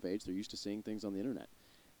that's coming of age. They're used to seeing things on the internet,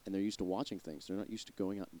 and they're used to watching things. They're not used to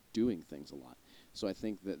going out and doing things a lot. So I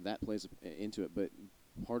think that plays into it. But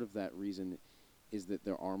part of that reason is that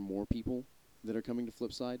there are more people that are coming to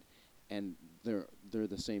Flipside, and they're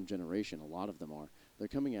the same generation. A lot of them are. They're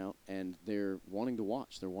coming out, and they're wanting to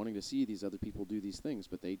watch. They're wanting to see these other people do these things,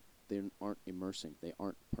 but they aren't immersing. They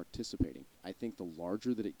aren't participating. I think the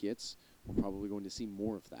larger that it gets, we're probably going to see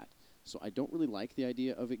more of that. So I don't really like the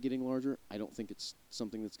idea of it getting larger. I don't think it's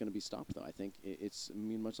something that's going to be stopped, though. I think it's, I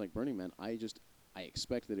mean, much like Burning Man, I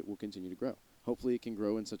expect that it will continue to grow. Hopefully it can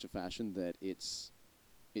grow in such a fashion that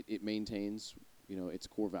it maintains, its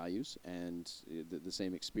core values and the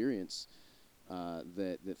same experience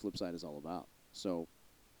that Flipside is all about. So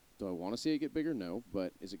do I want to see it get bigger? No.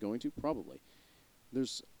 But is it going to? Probably.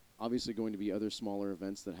 There's obviously going to be other smaller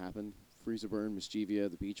events that happen. Freezer Burn, Mischivia,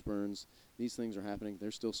 the Beach Burns. These things are happening.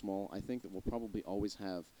 They're still small. I think that we'll probably always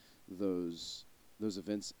have those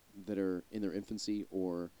events that are in their infancy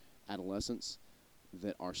or adolescence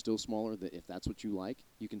that are still smaller, that if that's what you like,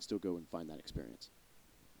 you can still go and find that experience.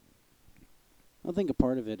 I think a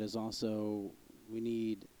part of it is also we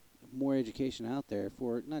need more education out there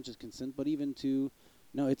for not just consent, but even to,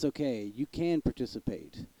 no, it's okay. You can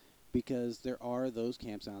participate, because there are those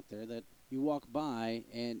camps out there that you walk by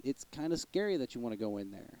and it's kind of scary that you want to go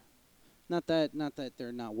in there. Not that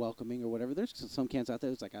they're not welcoming or whatever. There's some camps out there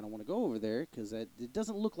that's like, I don't want to go over there because it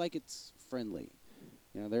doesn't look like it's friendly.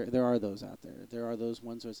 There are those out there. There are those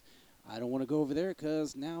ones where I don't want to go over there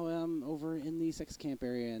because now I'm over in the sex camp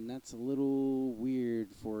area, and that's a little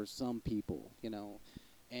weird for some people,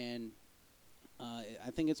 And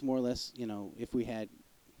I think it's more or less, if we had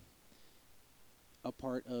a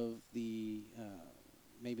part of the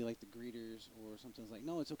maybe like the greeters or something like,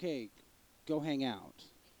 no, it's okay, go hang out.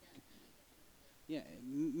 Yeah,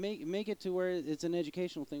 make it to where it's an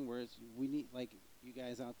educational thing, where we need, like, you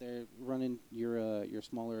guys out there running your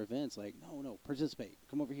smaller events, like, no, participate,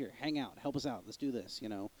 come over here, hang out, help us out, let's do this,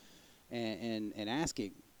 and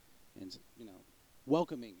asking, and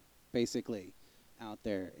welcoming, basically, out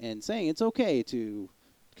there, and saying it's okay to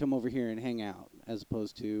come over here and hang out, as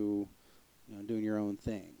opposed to doing your own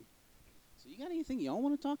thing. So you got anything y'all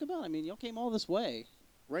want to talk about? I mean, y'all came all this way.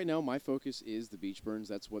 Right now, my focus is the Beach Burns.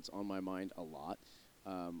 That's what's on my mind a lot.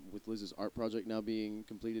 With Liz's art project now being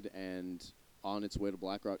completed and on its way to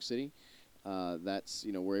Black Rock City, that's,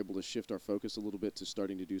 we're able to shift our focus a little bit to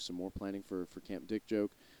starting to do some more planning for Camp Dick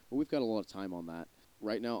Joke. But we've got a lot of time on that.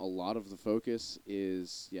 Right now, a lot of the focus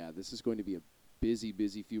is, this is going to be a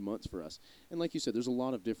busy few months for us. And like you said, there's a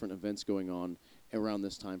lot of different events going on around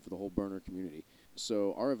this time for the whole burner community.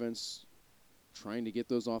 So our events, trying to get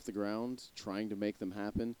those off the ground, trying to make them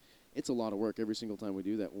happen, it's a lot of work every single time we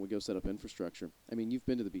do that when we go set up infrastructure. I mean, you've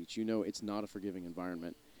been to the beach. It's not a forgiving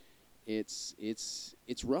environment. It's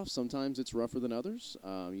rough. Sometimes it's rougher than others.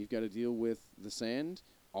 You've got to deal with the sand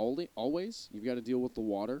always. You've got to deal with the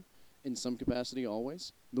water in some capacity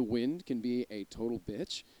always. The wind can be a total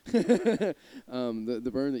bitch.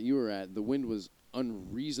 The burn that you were at, the wind was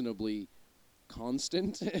unreasonably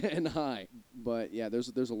constant and high. But yeah, there's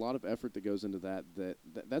a lot of effort that goes into that.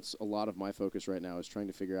 That's a lot of my focus right now, is trying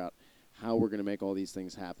to figure out how we're going to make all these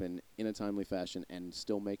things happen in a timely fashion and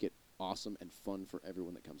still make it awesome and fun for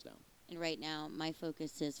everyone that comes down. And right now, my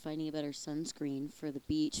focus is finding a better sunscreen for the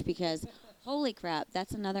beach, because holy crap,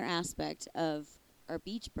 that's another aspect of our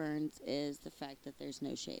beach burns, is the fact that there's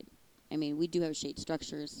no shade. I mean, we do have shade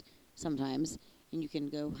structures sometimes, and you can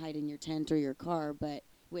go hide in your tent or your car, but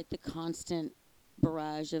with the constant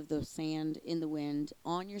barrage of the sand in the wind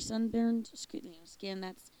on your sunburned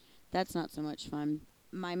skin, that's not so much fun.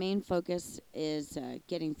 My main focus is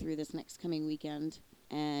getting through this next coming weekend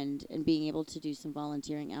and being able to do some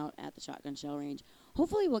volunteering out at the Shotgun Shell Range.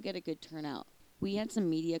 Hopefully we'll get a good turnout. We had some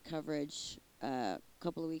media coverage a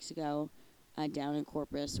couple of weeks ago down in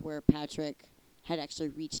Corpus where Patrick had actually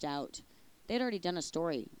reached out. They had already done a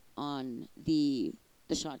story on the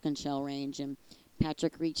Shotgun Shell Range, and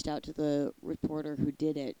Patrick reached out to the reporter who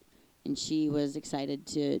did it, and she was excited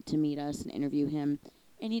to meet us and interview him,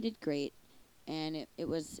 and he did great. And it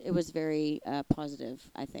was very positive,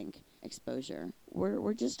 I think, exposure.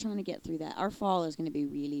 We're just trying to get through that. Our fall is going to be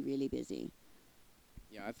really, really busy.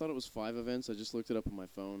 Yeah, I thought it was 5 events. I just looked it up on my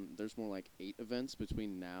phone. There's more like 8 events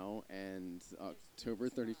between now and October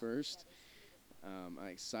 31st.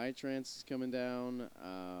 Like Psytrance is coming down.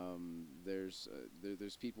 There's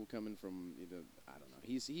people coming from I don't know.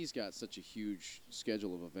 He's got such a huge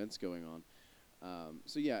schedule of events going on.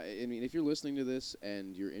 So yeah, I mean, if you're listening to this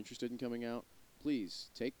and you're interested in coming out, please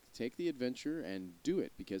take the adventure and do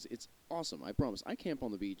it because it's awesome. I promise. I camp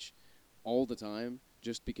on the beach all the time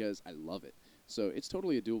just because I love it. So it's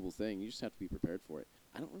totally a doable thing. You just have to be prepared for it.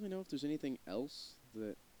 I don't really know if there's anything else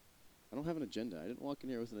that I don't have an agenda. I didn't walk in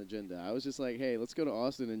here with an agenda. I was just like, hey, let's go to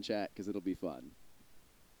Austin and chat because it'll be fun.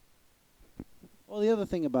 Well, the other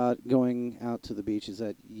thing about going out to the beach is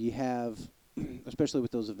that you have, especially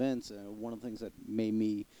with those events, one of the things that made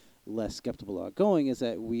me less skeptical about going is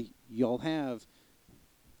that y'all have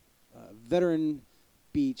veteran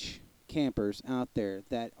beach campers out there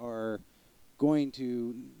that are going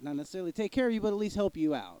to not necessarily take care of you, but at least help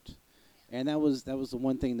you out. And that was the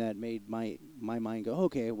one thing that made my mind go,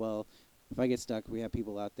 okay, well, if I get stuck, we have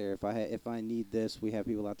people out there. If I need this, we have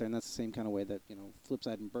people out there. And that's the same kind of way that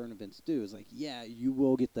Flipside and Burn events do. Is like, yeah, you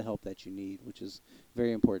will get the help that you need, which is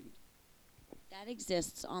very important. That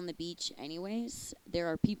exists on the beach anyways. There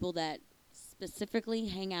are people that specifically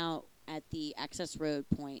hang out at the access road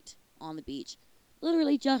point on the beach,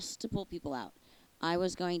 literally just to pull people out. I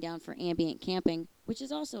was going down for ambient camping, which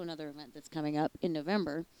is also another event that's coming up in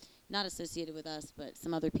November, not associated with us, but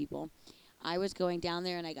some other people. I was going down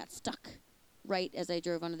there and I got stuck right as I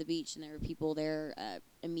drove onto the beach, and there were people there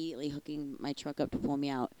immediately hooking my truck up to pull me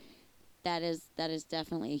out. That is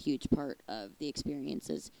definitely a huge part of the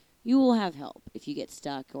experiences. You will have help if you get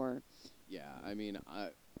stuck or... Yeah, I mean,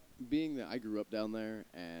 being that I grew up down there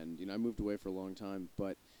and, I moved away for a long time,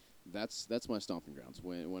 but that's my stomping grounds.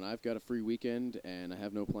 When I've got a free weekend and I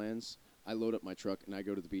have no plans, I load up my truck and I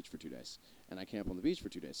go to the beach for 2 days. And I camp on the beach for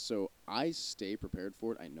 2 days. So I stay prepared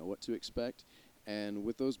for it. I know what to expect. And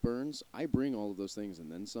with those burns, I bring all of those things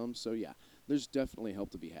and then some. So, yeah, there's definitely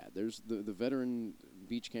help to be had. There's the veteran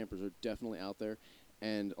beach campers are definitely out there.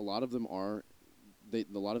 And a lot of them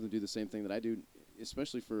do the same thing that I do,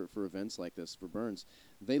 especially for events like this, for burns.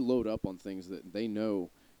 They load up on things that they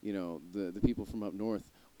know, the people from up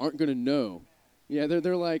north aren't going to know. Yeah,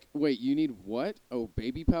 they're like, wait, you need what? Oh,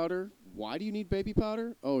 baby powder? Why do you need baby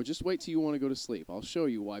powder? Oh, just wait till you want to go to sleep. I'll show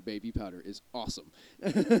you why baby powder is awesome.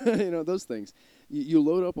 Those things. You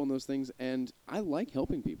load up on those things, and I like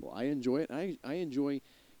helping people. I enjoy it. I enjoy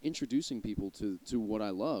introducing people to what I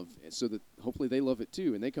love so that hopefully they love it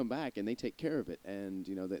too, and they come back and they take care of it, and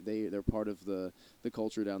they're part of the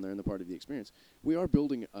culture down there and the part of the experience. We are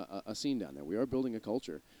building a scene down there. We are building a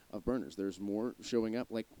culture of burners. There's more showing up.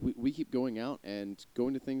 Like we keep going out and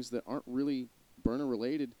going to things that aren't really burner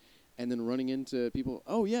related, and then running into people.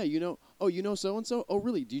 Oh yeah, so and so. Oh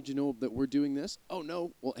really? Did you know that we're doing this? Oh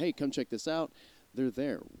no. Well, hey, come check this out. They're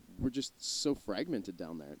there. We're just so fragmented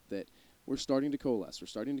down there that we're starting to coalesce. We're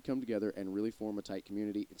starting to come together and really form a tight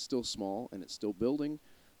community. It's still small and it's still building.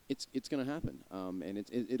 It's going to happen, and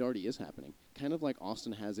it already is happening. Kind of like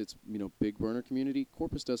Austin has its big burner community.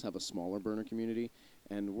 Corpus does have a smaller burner community,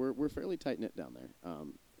 and we're fairly tight knit down there.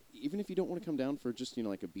 Even if you don't want to come down for just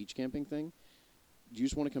like a beach camping thing, you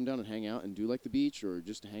just want to come down and hang out and do like the beach, or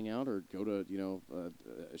just hang out, or go to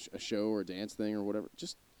a show or a dance thing or whatever.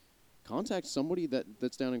 Just contact somebody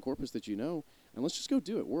that's down in Corpus that and let's just go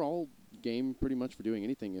do it. We're all game pretty much for doing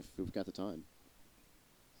anything if we've got the time.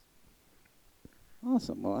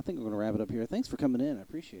 Awesome. Well, I think we're going to wrap it up here. Thanks for coming in. I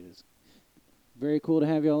appreciate it. It's very cool to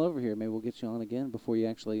have you all over here. Maybe we'll get you on again before we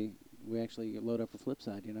actually load up for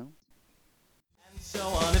Flipside, And so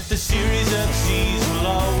on, if the series of seas will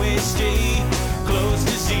always stay close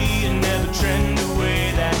to sea and never trend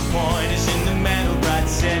away, that point is in the Mandelbrot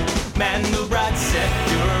set. Mandelbrot set,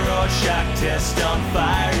 you're a Rorschach test on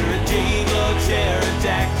fire, a day-glow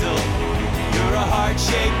pterodactyl. You're a heart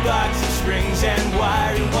shaped box of springs and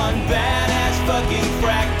wiring